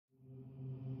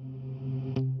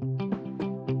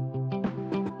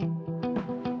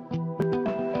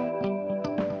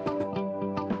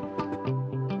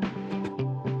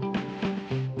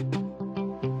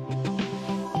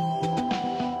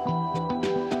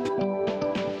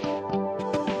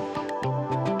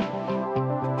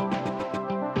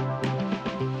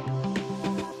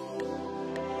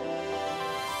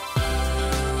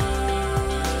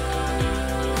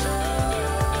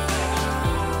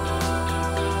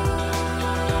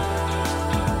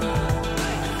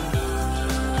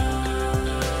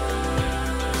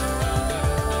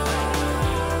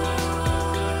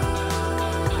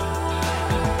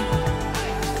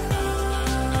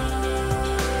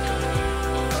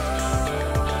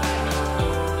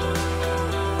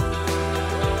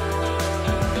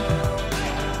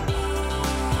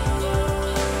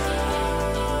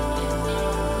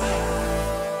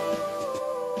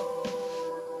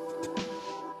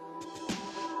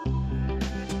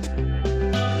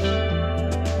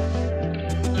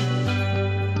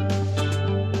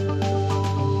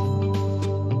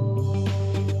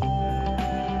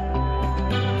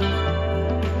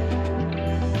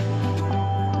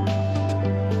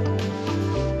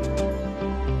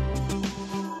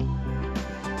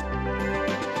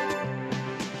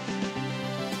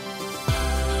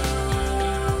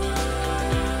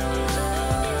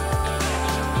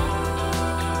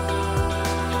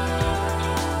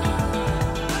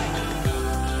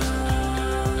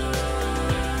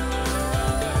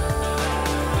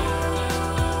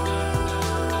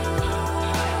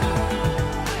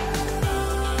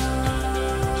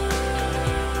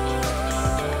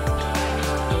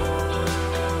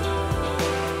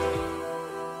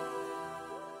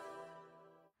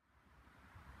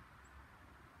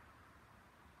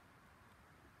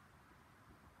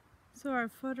So our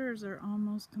footers are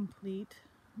almost complete.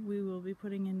 We will be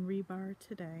putting in rebar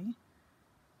today.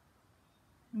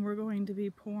 And we're going to be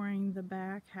pouring the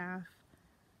back half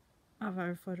of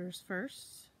our footers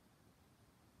first.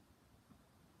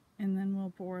 And then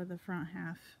we'll pour the front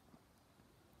half.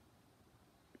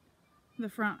 The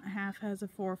front half has a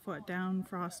 4-foot down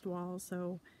frost wall,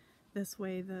 so this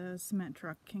way the cement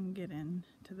truck can get in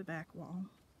to the back wall.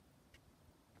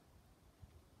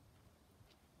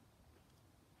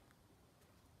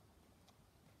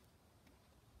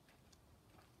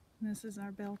 This is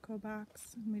our Belco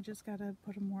box, and we just gotta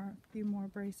put a few more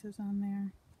braces on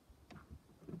there.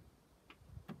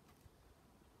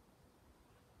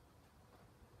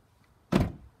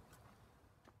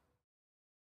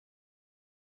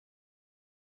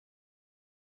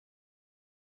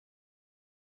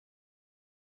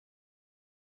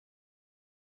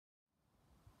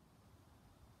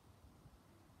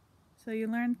 So you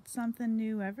learn something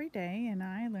new every day, and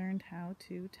I learned how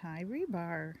to tie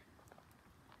rebar.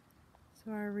 So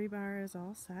our rebar is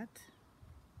all set.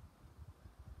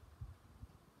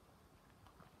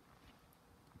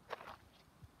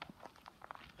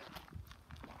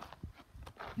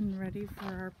 And ready for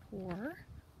our pour.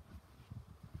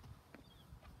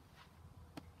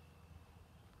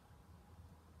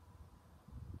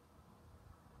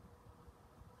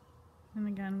 And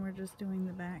again, we're just doing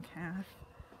the back half,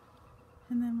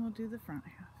 and then we'll do the front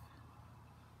half.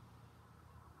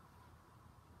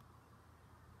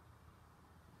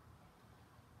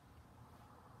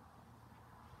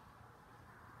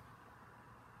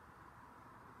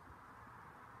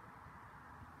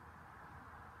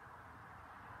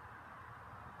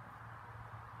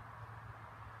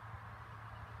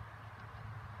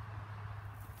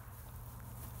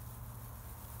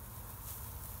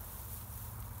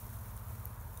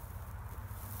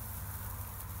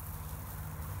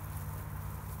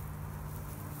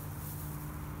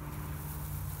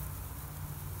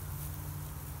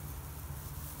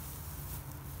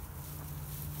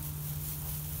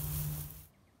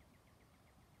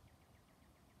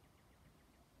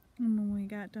 And when we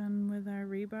got done with our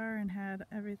rebar and had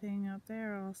everything up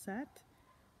there all set,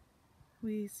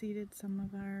 we seeded some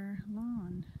of our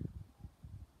lawn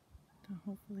to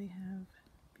hopefully have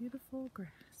beautiful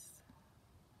grass.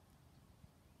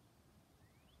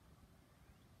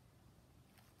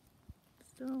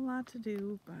 Still a lot to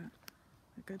do, but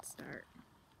a good start.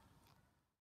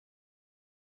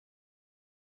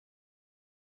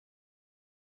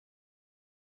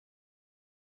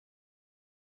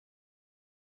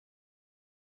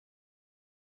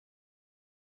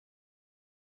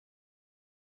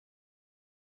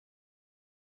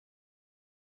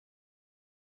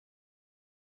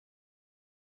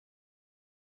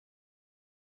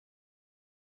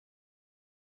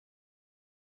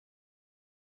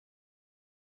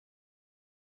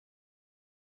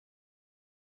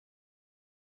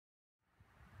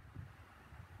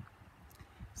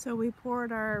 So we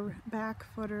poured our back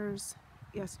footers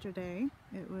yesterday.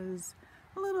 It was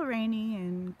a little rainy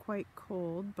and quite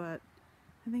cold, but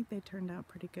I think they turned out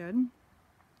pretty good.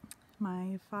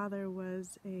 My father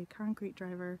was a concrete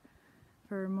driver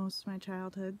for most of my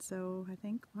childhood, so I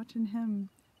think watching him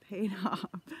paid off.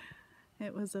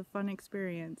 It was a fun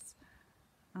experience.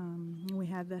 We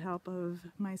had the help of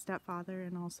my stepfather,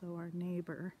 and also our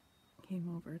neighbor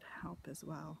came over to help as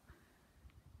well.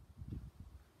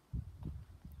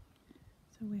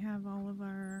 So we have all of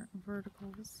our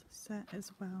verticals set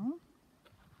as well.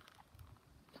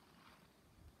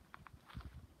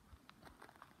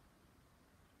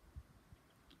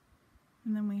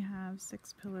 And then we have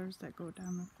 6 pillars that go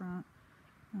down the front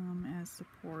as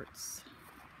supports.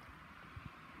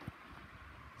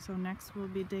 So next we'll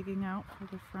be digging out for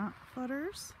the front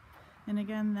footers. And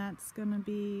again, that's going to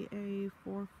be a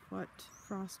 4-foot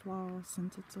frost wall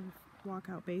since it's a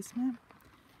walkout basement.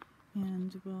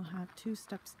 And we'll have 2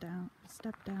 step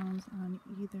downs on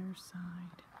either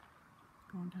side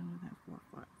going down to that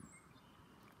 4-foot.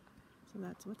 So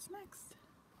that's what's next.